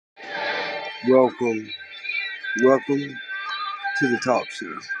Welcome, welcome to the talk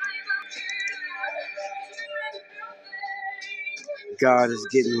show. God is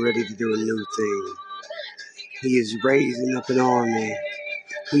getting ready to do a new thing. He is raising up an army.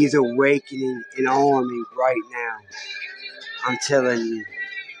 He's awakening an army right now. I'm telling you,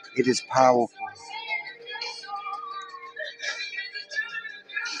 it is powerful.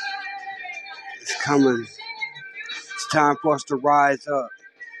 It's coming. It's time for us to rise up.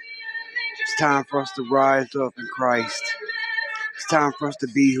 It's time for us to rise up in Christ. It's time for us to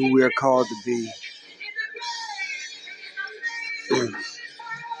be who we are called to be.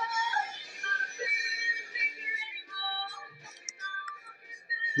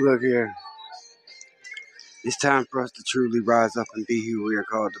 Look here. It's time for us to truly rise up and be who we are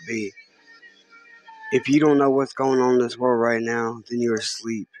called to be. If you don't know what's going on in this world right now, then you're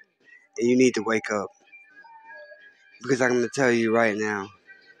asleep. And you need to wake up. Because I'm going to tell you right now,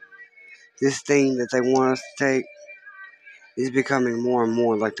 this thing that they want us to take is becoming more and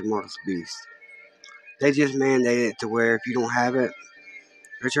more like the mark of the beast. They just mandate it to where if you don't have it,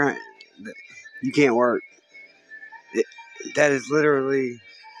 you can't work. That is literally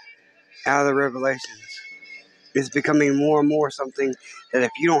out of the Revelations. It's becoming more and more something that if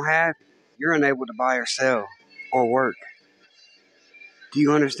you don't have, you're unable to buy or sell or work. Do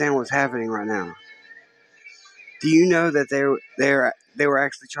you understand what's happening right now? Do you know that they were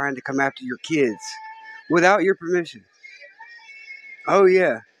actually trying to come after your kids without your permission? Oh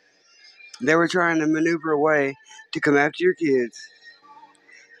yeah, they were trying to maneuver a way to come after your kids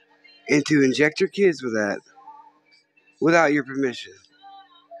and to inject your kids with that without your permission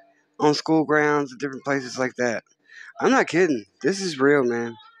on school grounds and different places like that. I'm not kidding. This is real,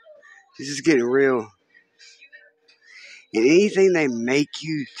 man. This is getting real. And anything they make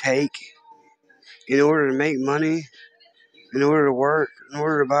you take in order to make money, in order to work, in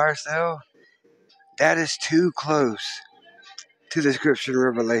order to buy or sell, that is too close to the scripture and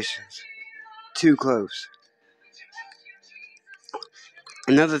Revelations. Too close.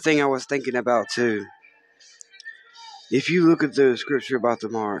 Another thing I was thinking about too, if you look at the scripture about the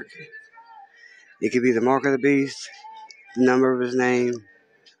mark, it could be the mark of the beast, the number of his name,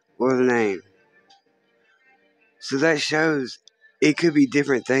 or the name. So that shows it could be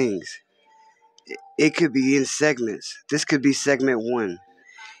different things. It could be in segments. This could be segment 1.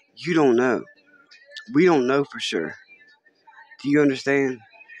 You don't know. We don't know for sure. Do you understand?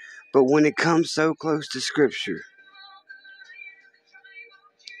 But when it comes so close to scripture,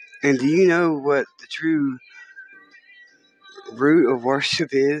 and do you know what the true root of worship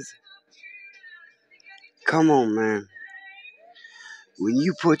is? Come on, man. When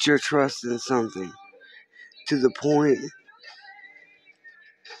you put your trust in something to the point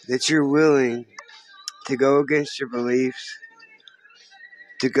that you're willing to go against your beliefs,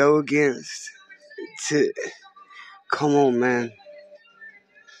 to go against, to, come on, man.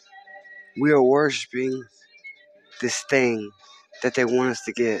 We are worshiping this thing that they want us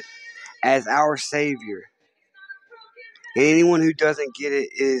to get as our Savior. And anyone who doesn't get it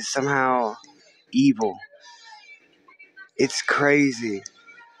is somehow evil. It's crazy.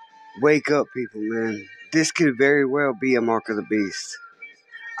 Wake up, people, man. This could very well be a mark of the beast.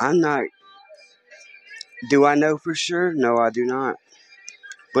 I'm not. Do I know for sure? No, I do not.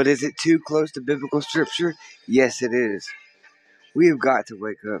 But is it too close to biblical scripture? Yes, it is. We have got to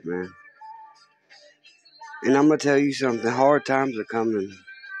wake up, man. And I'm going to tell you something. Hard times are coming.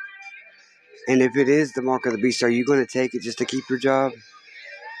 And if it is the mark of the beast, are you going to take it just to keep your job?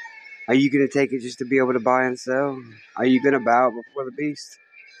 Are you going to take it just to be able to buy and sell? Are you going to bow before the beast?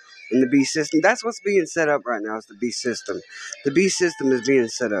 In the beast system? That's what's being set up right now, is the beast system. The beast system is being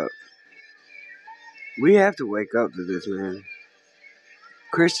set up. We have to wake up to this, man.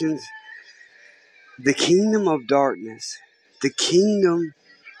 Christians, the kingdom of darkness,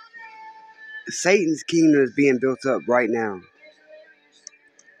 Satan's kingdom is being built up right now.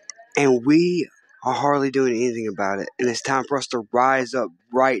 And we are hardly doing anything about it. And it's time for us to rise up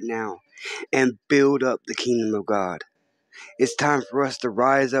right now and build up the kingdom of God. It's time for us to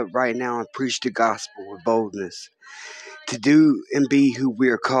rise up right now and preach the gospel with boldness. To do and be who we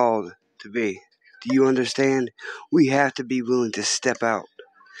are called to be. Do you understand? We have to be willing to step out.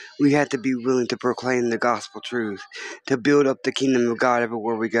 We have to be willing to proclaim the gospel truth, to build up the kingdom of God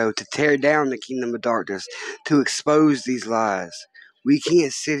everywhere we go, to tear down the kingdom of darkness, to expose these lies. We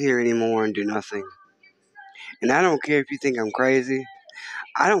can't sit here anymore and do nothing. And I don't care if you think I'm crazy.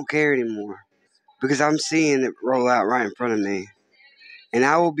 I don't care anymore because I'm seeing it roll out right in front of me. And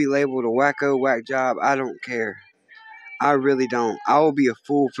I will be labeled a wacko, whack job. I don't care. I really don't. I will be a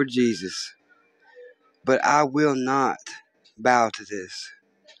fool for Jesus. But I will not bow to this.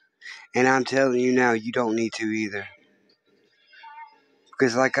 And I'm telling you now, you don't need to either.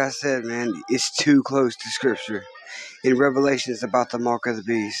 Because like I said, man, it's too close to Scripture. In Revelation, it's about the mark of the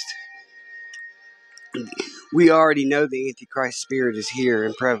beast. We already know the Antichrist spirit is here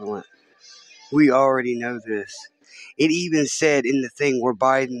and prevalent. We already know this. It even said in the thing where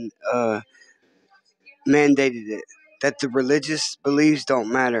Biden mandated it that the religious beliefs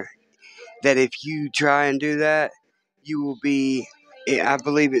don't matter. That if you try and do that, you will be, I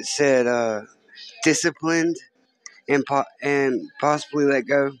believe it said, disciplined and possibly let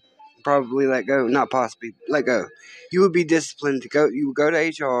go. Probably let go. Not possibly, let go. You would be disciplined to go. You would go to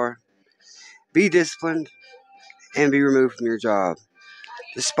HR, be disciplined, and be removed from your job.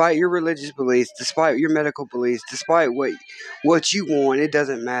 Despite your religious beliefs, despite your medical beliefs, despite what you want, it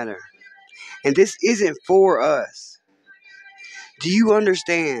doesn't matter. And this isn't for us. Do you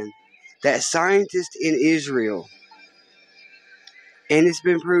understand that scientists in Israel, and it's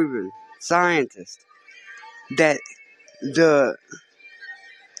been proven, scientists, that the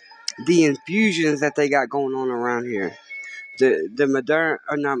infusions that they got going on around here, the Moderna,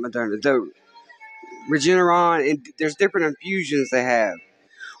 or not Moderna, the Regeneron, and there's different infusions they have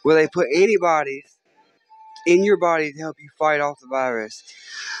where they put antibodies in your body to help you fight off the virus.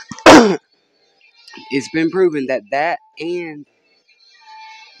 It's been proven that and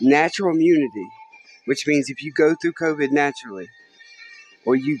natural immunity, which means if you go through COVID naturally,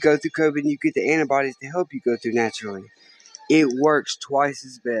 or you go through COVID and you get the antibodies to help you go through naturally, it works twice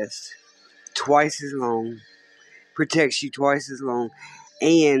as best, twice as long, protects you twice as long,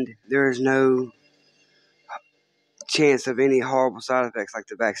 and there is no chance of any horrible side effects like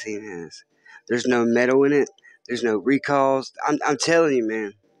the vaccine has. There's no metal in it. There's no recalls. I'm telling you,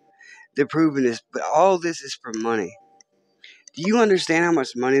 man. They're proving this, but all this is for money. Do you understand how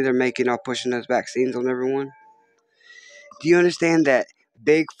much money they're making off pushing those vaccines on everyone? Do you understand that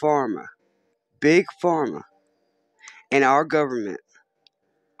Big Pharma, and our government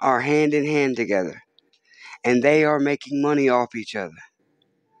are hand in hand together, and they are making money off each other?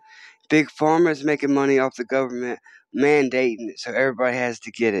 Big Pharma is making money off the government mandating it, so everybody has to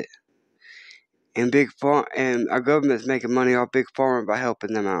get it. And our government's making money off Big Pharma by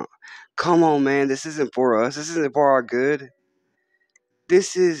helping them out. Come on, man, this isn't for us. This isn't for our good.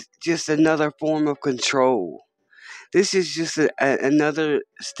 This is just another form of control. This is just another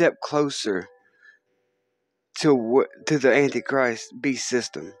step closer to the Antichrist beast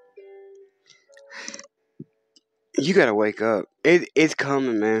system. You gotta wake up. It's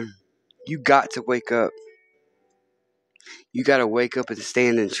coming, man. You got to wake up. You gotta wake up and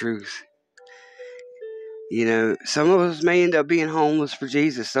stand in truth. You know, some of us may end up being homeless for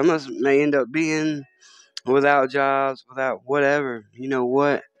Jesus. Some of us may end up being without jobs, without whatever. You know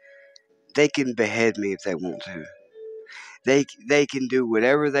what? They can behead me if they want to. They can do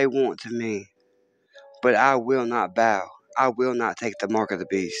whatever they want to me. But I will not bow. I will not take the mark of the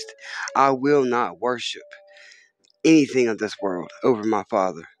beast. I will not worship anything of this world over my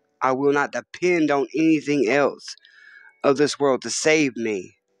Father. I will not depend on anything else of this world to save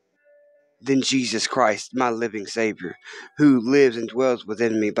me than Jesus Christ, my living Savior, who lives and dwells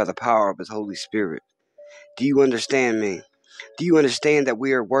within me by the power of His Holy Spirit. Do you understand me? Do you understand that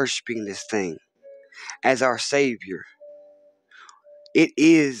we are worshiping this thing as our Savior? It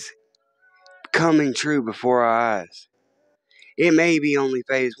is coming true before our eyes. It may be only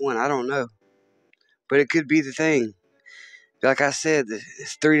phase 1, I don't know. But it could be the thing. Like I said,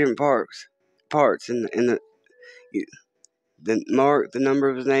 it's 3 different parts in the mark, the number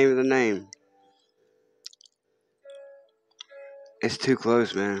of His name, the name. It's too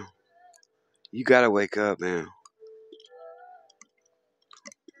close, man. You gotta wake up, man.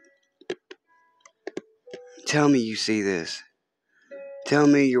 Tell me you see this. Tell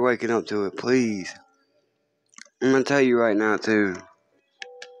me you're waking up to it, please. I'm gonna tell you right now, too.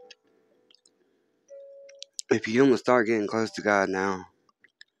 If you don't start getting close to God now,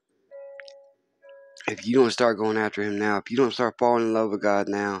 if you don't start going after Him now, if you don't start falling in love with God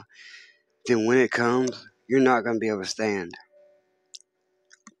now, then when it comes, you're not gonna be able to stand.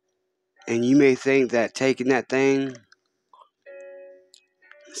 And you may think that taking that thing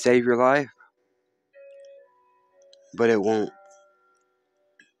save your life, but it won't.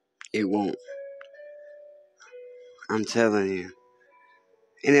 It won't. I'm telling you.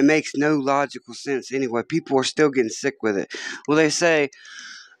 And it makes no logical sense anyway. People are still getting sick with it. Well, they say,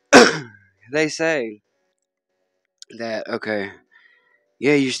 that, okay,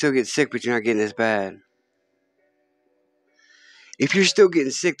 yeah, you still get sick, but you're not getting as bad. If you're still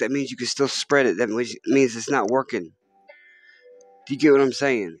getting sick, that means you can still spread it. That means it's not working. Do you get what I'm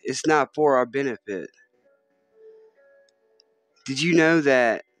saying? It's not for our benefit. Did you know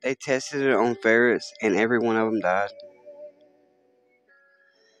that They tested it on ferrets, and every one of them died.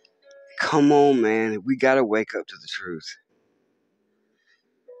 Come on, man. We gotta wake up to the truth.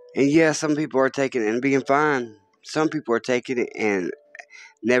 And yeah, some people are taking it and being fine. Some people are taking it and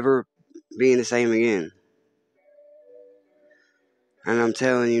never being the same again. And I'm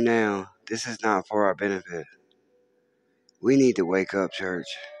telling you now, this is not for our benefit. We need to wake up, church.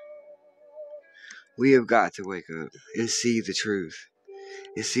 We have got to wake up and see the truth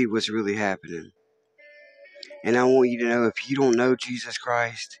and see what's really happening. And I want you to know, if you don't know Jesus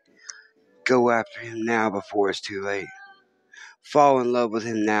Christ, go after him now before it's too late. Fall in love with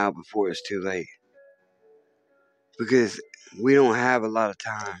him now before it's too late. Because we don't have a lot of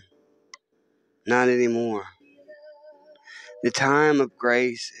time. Not anymore. The time of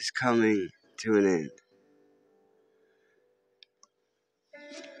grace is coming to an end.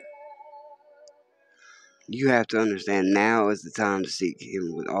 You have to understand, now is the time to seek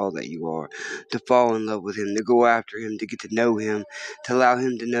him with all that you are, to fall in love with him, to go after him, to get to know him, to allow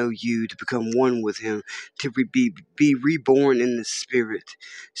him to know you, to become one with him, to be reborn in the spirit,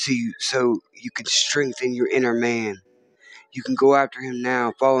 so you can strengthen your inner man. You can go after him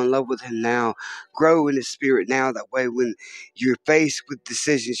now, fall in love with him now, grow in the spirit now. That way, when you're faced with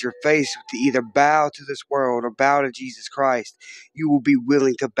decisions, you're faced with to either bow to this world or bow to Jesus Christ, you will be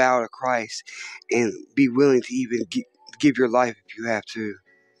willing to bow to Christ and be willing to even give your life if you have to.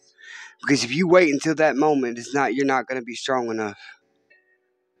 Because if you wait until that moment, you're not going to be strong enough.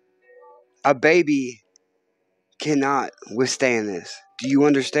 A baby cannot withstand this. Do you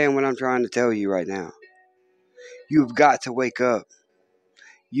understand what I'm trying to tell you right now? You've got to wake up.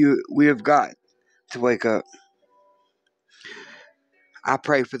 We have got to wake up. I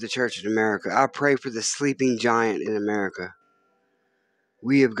pray for the church in America. I pray for the sleeping giant in America.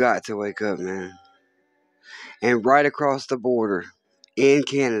 We have got to wake up, man. And right across the border in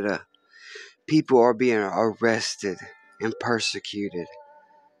Canada, people are being arrested and persecuted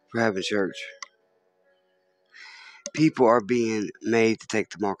for having church. People are being made to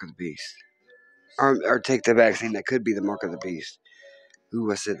take the mark of the beast. Or take the vaccine that could be the mark of the beast.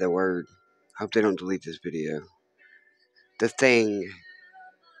 Ooh, I said that word. Hope they don't delete this video. The thing.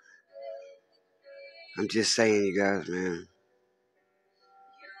 I'm just saying, you guys, man.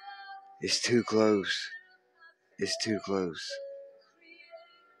 It's too close. It's too close.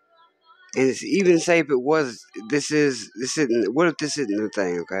 And it's even say if it was, this isn't, what if this isn't the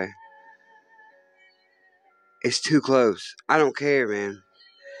thing, okay? It's too close. I don't care, man.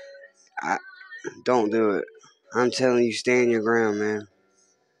 Don't do it. I'm telling you, stand your ground, man.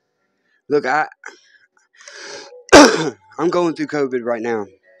 Look, I'm going through COVID right now.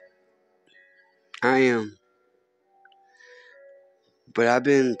 I am. But I've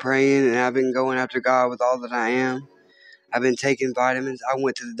been praying and I've been going after God with all that I am. I've been taking vitamins. I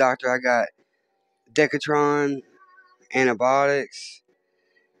went to the doctor. I got Decatron, antibiotics,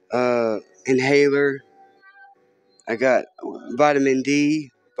 inhaler. I got vitamin D,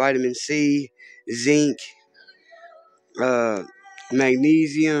 vitamin C, zinc,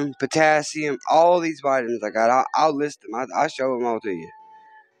 magnesium, potassium, all these vitamins I got. I'll list them. I'll show them all to you.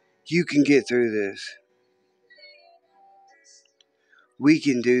 You can get through this. We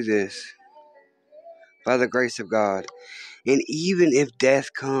can do this by the grace of God. And even if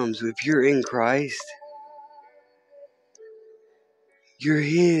death comes, if you're in Christ, you're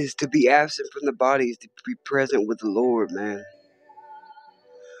his. To be absent from the body is to be present with the Lord, man.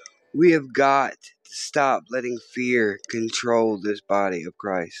 We have got to stop letting fear control this body of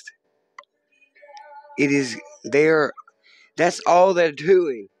Christ. That's all they're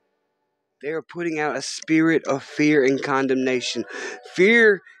doing. They are putting out a spirit of fear and condemnation.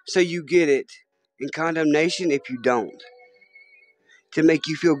 Fear so you get it, and condemnation if you don't. To make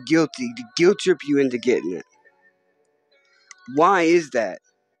you feel guilty, to guilt trip you into getting it. Why is that?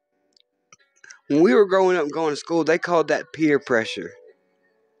 When we were growing up and going to school, they called that peer pressure.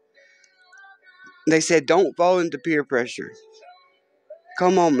 They said, don't fall into peer pressure.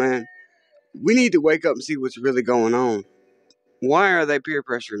 Come on, man. We need to wake up and see what's really going on. Why are they peer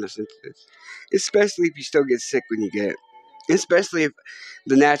pressuring us into this? Especially if you still get sick when you get it. Especially if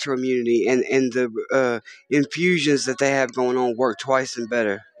the natural immunity and the infusions that they have going on work twice and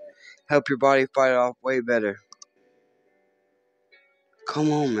better. Help your body fight it off way better.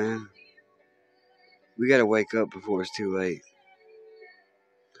 Come on, man. We got to wake up before it's too late.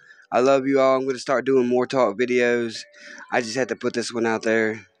 I love you all. I'm going to start doing more talk videos. I just had to put this one out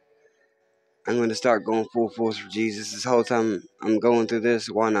there. I'm going to start going full force for Jesus. This whole time I'm going through this,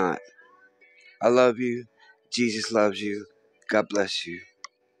 why not? I love you. Jesus loves you. God bless you.